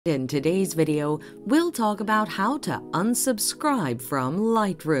In today's video, we'll talk about how to unsubscribe from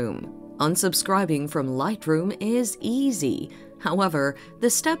Lightroom. Unsubscribing from Lightroom is easy. However, the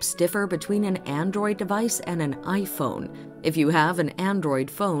steps differ between an Android device and an iPhone. If you have an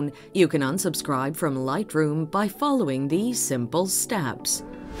Android phone, you can unsubscribe from Lightroom by following these simple steps.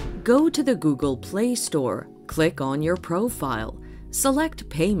 Go to the Google Play Store, click on your profile, select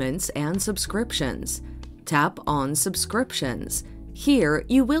Payments and Subscriptions. Tap on Subscriptions. Here,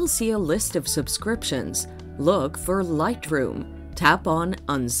 you will see a list of subscriptions. Look for Lightroom. Tap on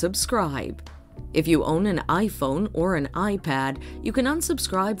Unsubscribe. If you own an iPhone or an iPad, you can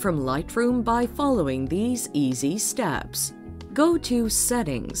unsubscribe from Lightroom by following these easy steps. Go to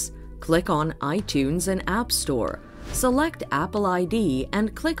Settings. Click on iTunes and App Store. Select Apple ID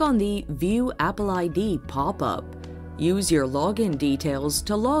and click on the View Apple ID pop-up. Use your login details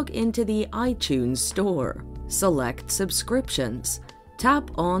to log into the iTunes Store. Select Subscriptions.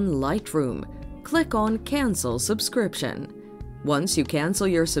 Tap on Lightroom. Click on Cancel Subscription. Once you cancel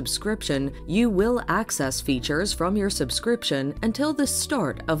your subscription, you will access features from your subscription until the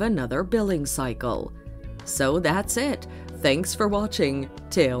start of another billing cycle. So that's it. Thanks for watching.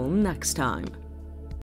 Till next time.